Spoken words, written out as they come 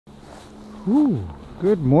Ooh,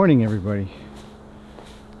 good morning, everybody.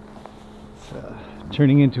 It's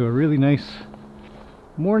turning into a really nice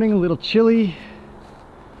morning, a little chilly.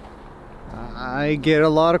 I get a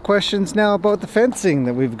lot of questions now about the fencing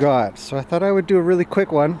that we've got, so I thought I would do a really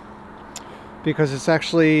quick one because it's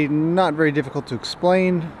actually not very difficult to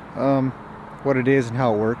explain what it is and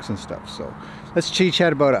how it works and stuff. So let's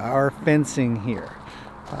chat about our fencing here.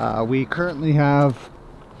 We currently have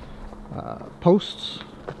posts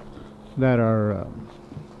that are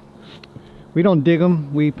we don't dig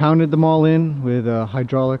them, we pounded them all in with a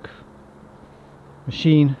hydraulic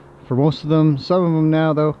machine for most of them. Some of them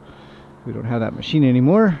now, though, we don't have that machine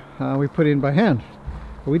anymore. We put in by hand,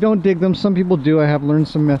 but we don't dig them. Some people do. I have learned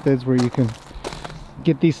some methods where you can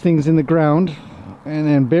get these things in the ground and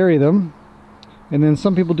then bury them, and then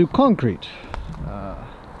some people do concrete.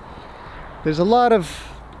 There's a lot of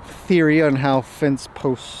theory on how fence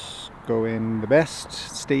posts go in the best,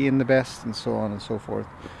 stay in the best, and so on and so forth.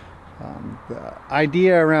 The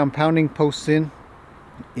idea around pounding posts in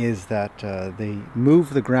is that they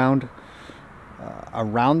move the ground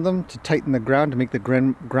around them to tighten the ground, to make the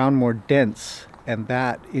ground more dense, and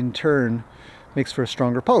that in turn makes for a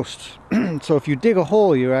stronger post. So if you dig a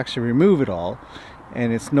hole, you actually remove it all,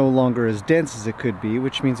 and it's no longer as dense as it could be,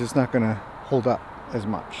 which means it's not going to hold up as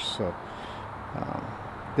much. So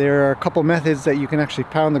there are a couple methods that you can actually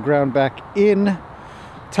pound the ground back in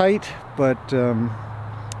tight, but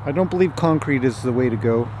I don't believe concrete is the way to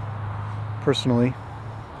go, personally.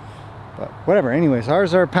 But whatever, anyways,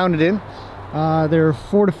 ours are pounded in. They're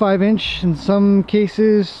 4 to 5 inch in some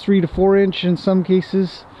cases, 3 to 4 inch in some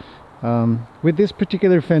cases. With this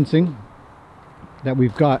particular fencing that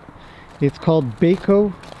we've got, it's called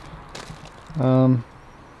Bayco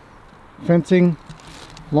fencing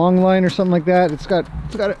long line or something like that. It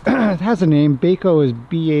has a name. Bayco is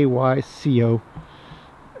B-A-Y-C-O.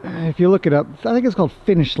 If you look it up, I think it's called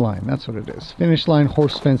Finish Line. That's what it is. Finish Line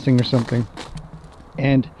horse fencing or something.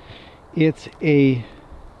 And it's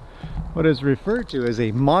what is referred to as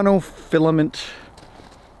a monofilament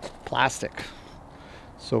plastic.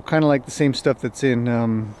 So kind of like the same stuff that's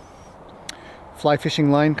in fly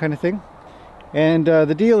fishing line kind of thing. And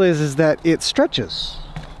the deal is that it stretches.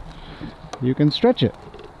 You can stretch it.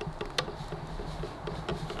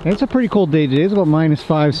 And it's a pretty cold day today. It's about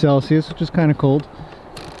 -5 Celsius, which is kind of cold.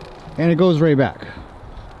 And it goes right back.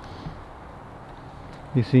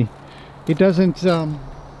 You see, it doesn't sound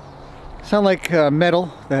like metal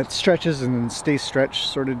that stretches and then stays stretched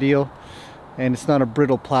sort of deal. And it's not a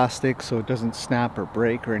brittle plastic, so it doesn't snap or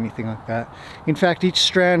break or anything like that. In fact, each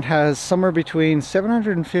strand has somewhere between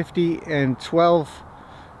 750 and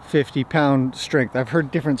 1250 pound strength. I've heard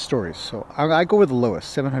different stories, so I go with the lowest,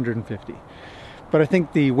 750. But I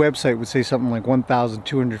think the website would say something like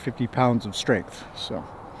 1,250 pounds of strength. So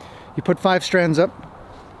you put 5 strands up.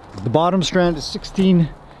 The bottom strand is 16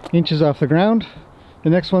 inches off the ground. The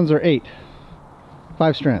next ones are 8.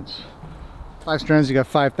 5 strands. 5 strands, you got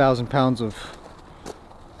 5,000 pounds of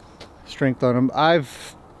strength on them.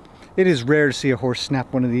 It is rare to see a horse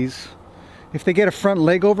snap one of these. If they get a front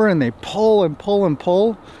leg over and they pull and pull and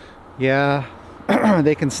pull, yeah,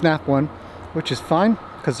 they can snap one, which is fine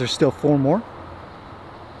because there's still 4 more.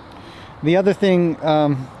 The other thing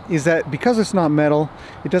is that because it's not metal,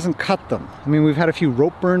 it doesn't cut them. I mean, we've had a few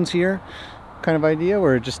rope burns here, kind of idea,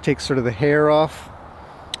 where it just takes sort of the hair off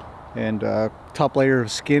and top layer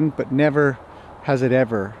of skin, but never has it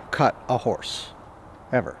ever cut a horse,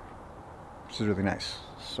 ever, which is really nice.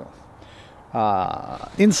 So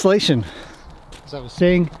insulation, as I was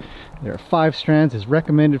saying, there are 5 strands. Is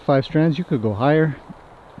recommended 5 strands. You could go higher.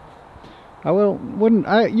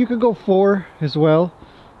 You could go 4 as well.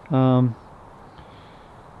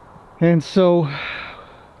 And so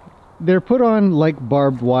they're put on like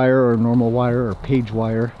barbed wire or normal wire or page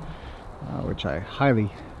wire, which I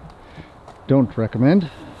highly don't recommend,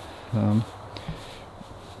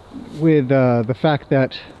 with the fact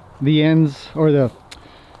that the ends or the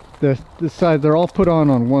sides, they're all put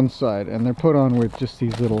on one side, and they're put on with just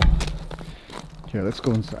these little, here, let's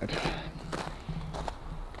go inside.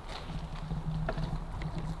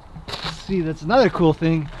 See, that's another cool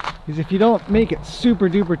thing, is if you don't make it super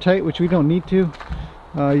duper tight, which we don't need to,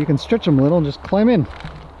 you can stretch them a little and just climb in.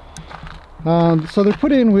 So they're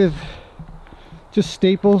put in with just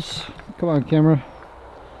staples. Come on, camera,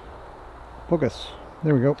 focus,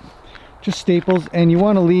 there we go. Just staples, and you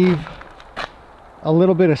want to leave a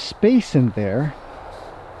little bit of space in there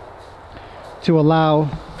to allow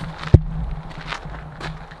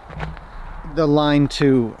the line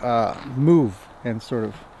to move and sort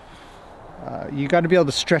of you got to be able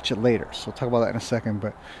to stretch it later, so I'll talk about that in a second.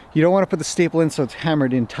 But you don't want to put the staple in so it's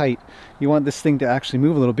hammered in tight. You want this thing to actually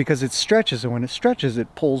move a little because it stretches, and when it stretches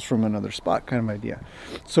it pulls from another spot, kind of idea.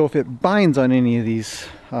 So if it binds on any of these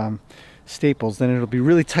staples, then it'll be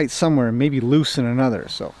really tight somewhere and maybe loose in another.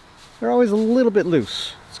 So they're always a little bit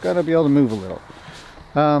loose. It's got to be able to move a little,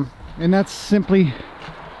 and that's simply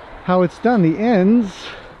how it's done. The ends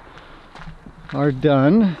are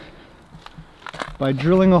done by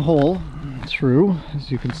drilling a hole through, as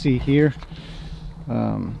you can see here.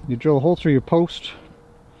 You drill a hole through your post.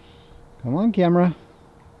 Come on, camera.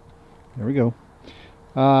 There we go.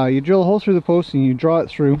 You drill a hole through the post and you draw it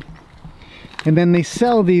through, and then they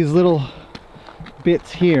sell these little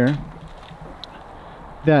bits here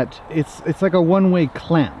that it's like a one-way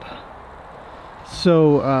clamp.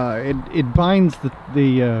 So it binds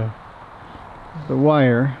the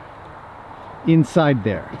wire inside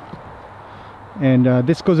there, and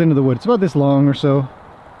this goes into the wood. It's about this long or so.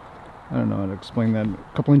 I don't know how to explain that. A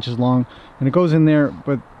couple inches long, and it goes in there.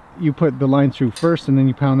 But you put the line through first, and then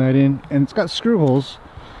you pound that in, and it's got screw holes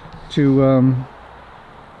to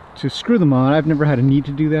screw them on. I've never had a need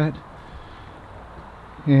to do that.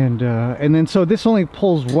 And then so this only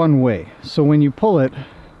pulls one way. So when you pull it,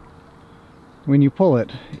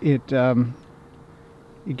 it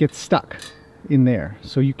gets stuck in there,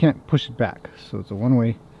 so you can't push it back. So it's a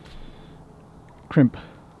one-way crimp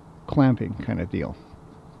clamping kind of deal,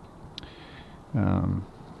 and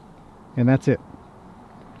that's it.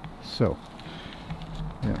 So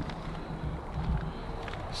yeah,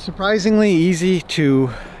 surprisingly easy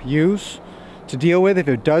to use, to deal with. If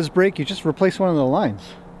it does break, you just replace one of the lines.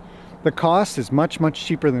 The cost is much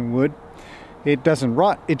cheaper than wood. It doesn't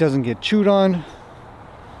rot, it doesn't get chewed on,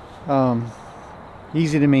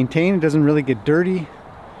 easy to maintain, it doesn't really get dirty.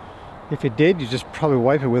 If it did, you just probably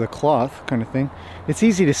wipe it with a cloth, kind of thing. It's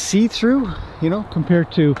easy to see through, you know,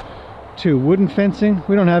 compared to wooden fencing.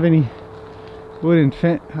 We don't have any wooden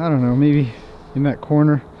fence. I don't know, maybe in that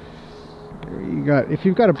corner you got, if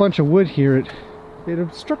you've got a bunch of wood here, it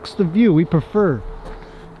obstructs the view. We prefer,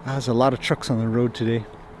 there's a lot of trucks on the road today.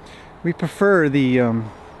 We prefer the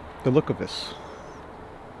look of this.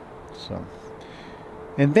 So,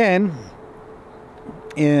 and then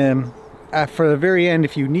for the very end,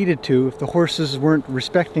 if you needed to, if the horses weren't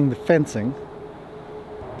respecting the fencing,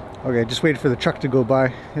 okay, just waited for the truck to go by.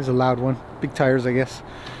 Here's a loud one, big tires, I guess.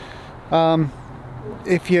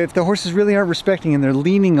 If the horses really aren't respecting and they're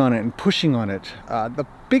leaning on it and pushing on it, the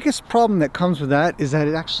biggest problem that comes with that is that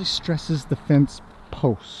it actually stresses the fence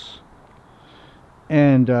posts,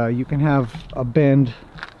 and you can have a bend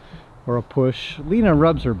or a push. Lena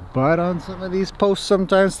rubs her butt on some of these posts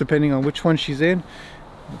sometimes, depending on which one she's in.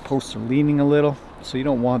 The posts are leaning a little, so you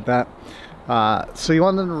don't want that. So you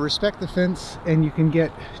want them to respect the fence, and you can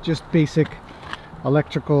get just basic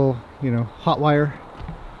electrical, you know, hot wire.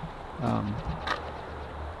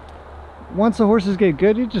 Once the horses get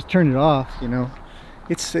good, you just turn it off, you know.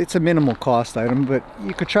 It's a minimal cost item, but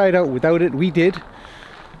you could try it out without it. We did,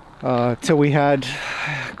 till we had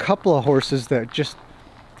a couple of horses that just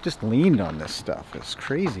leaned on this stuff. It's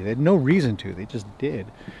crazy. They had no reason to, they just did.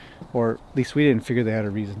 Or at least we didn't figure they had a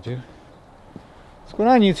reason to. What's going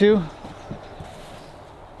on, you two?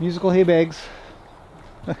 Musical hay bags.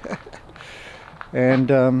 And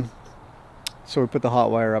so we put the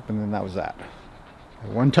hot wire up, and then that was that. At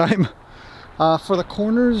one time. For the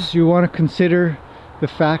corners, you want to consider the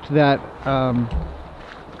fact that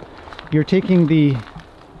you're taking the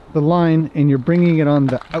line and you're bringing it on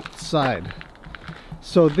the outside.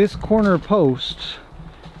 So this corner post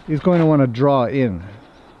is going to want to draw in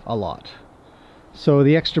a lot. So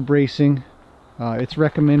the extra bracing, it's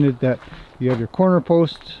recommended that you have your corner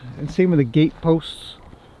post, and same with the gate posts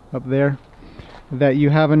up there, that you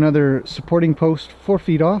have another supporting post 4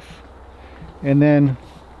 feet off. And then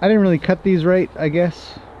I didn't really cut these right, I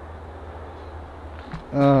guess,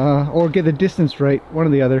 or get the distance right, one or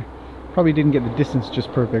the other. Probably didn't get the distance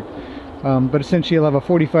just perfect, but essentially you'll have a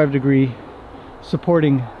 45-degree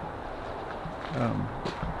supporting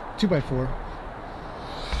 2x4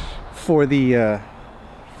 for the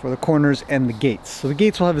corners and the gates. So the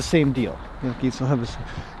gates will have the same deal. The gates will have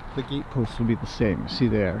the gate posts will be the same. See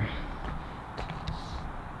there.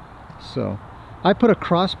 So I put a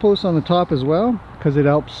cross post on the top as well, because it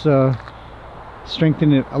helps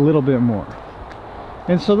strengthen it a little bit more.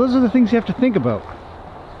 And so those are the things you have to think about.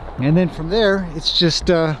 And then from there, it's just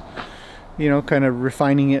you know, kind of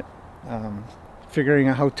refining it, figuring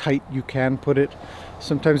out how tight you can put it.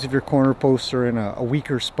 Sometimes if your corner posts are in a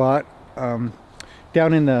weaker spot,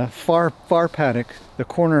 down in the far paddock, the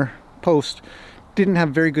corner post didn't have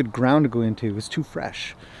very good ground to go into. It was too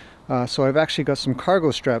fresh. So I've actually got some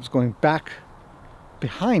cargo straps going back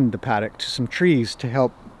behind the paddock to some trees to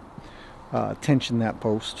help tension that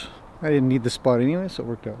post. I didn't need the spot anyway, so it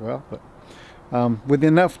worked out well. But with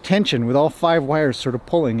enough tension, with all 5 wires sort of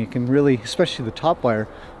pulling, it can really, especially the top wire,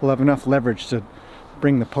 will have enough leverage to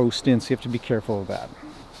bring the post in, so you have to be careful of that.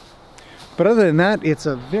 But other than that, it's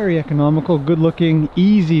a very economical, good looking,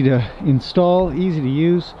 easy to install, easy to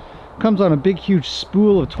use. Comes on a big huge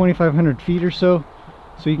spool of 2,500 feet or so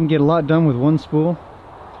you can get a lot done with one spool.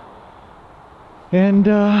 And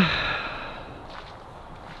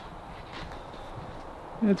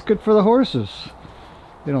it's good for the horses.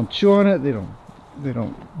 They don't chew on it, they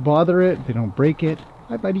don't bother it, they don't break it.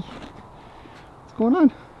 Hi buddy, what's going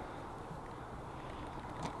on?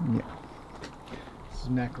 Yeah, this is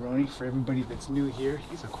Macaroni. For everybody that's new here,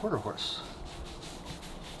 he's a quarter horse.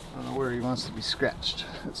 I don't know where he wants to be scratched.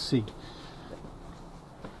 Let's see.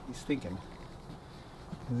 He's thinking.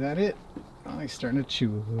 Is that it? Oh, he's starting to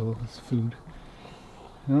chew a little. His food.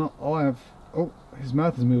 No, oh, his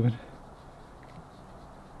mouth is moving.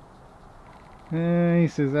 He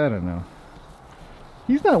says, I don't know.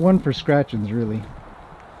 He's not one for scratchings, really.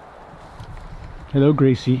 Hello,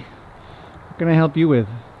 Gracie. What can I help you with?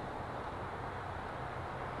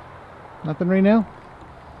 Nothing right now?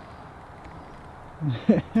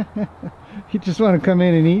 You just want to come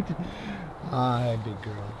in and eat? Hi, big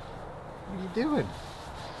girl. What are you doing?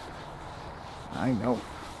 I know.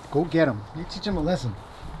 Go get him. You teach him a lesson.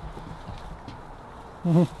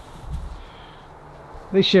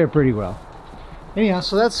 They share pretty well. Anyhow,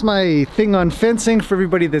 so that's my thing on fencing for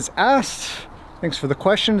everybody that's asked. Thanks for the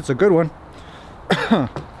question. It's a good one.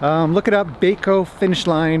 Look it up. Bayco Finish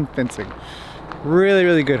Line fencing. Really,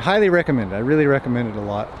 really good. Highly recommend it. I really recommend it a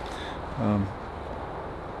lot.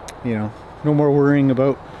 You know, no more worrying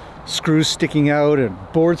about screws sticking out and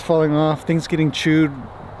boards falling off, things getting chewed,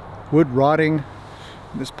 wood rotting.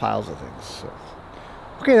 There's piles of things. So.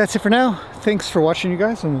 Okay, that's it for now. Thanks for watching, you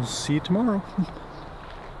guys, and we'll see you tomorrow.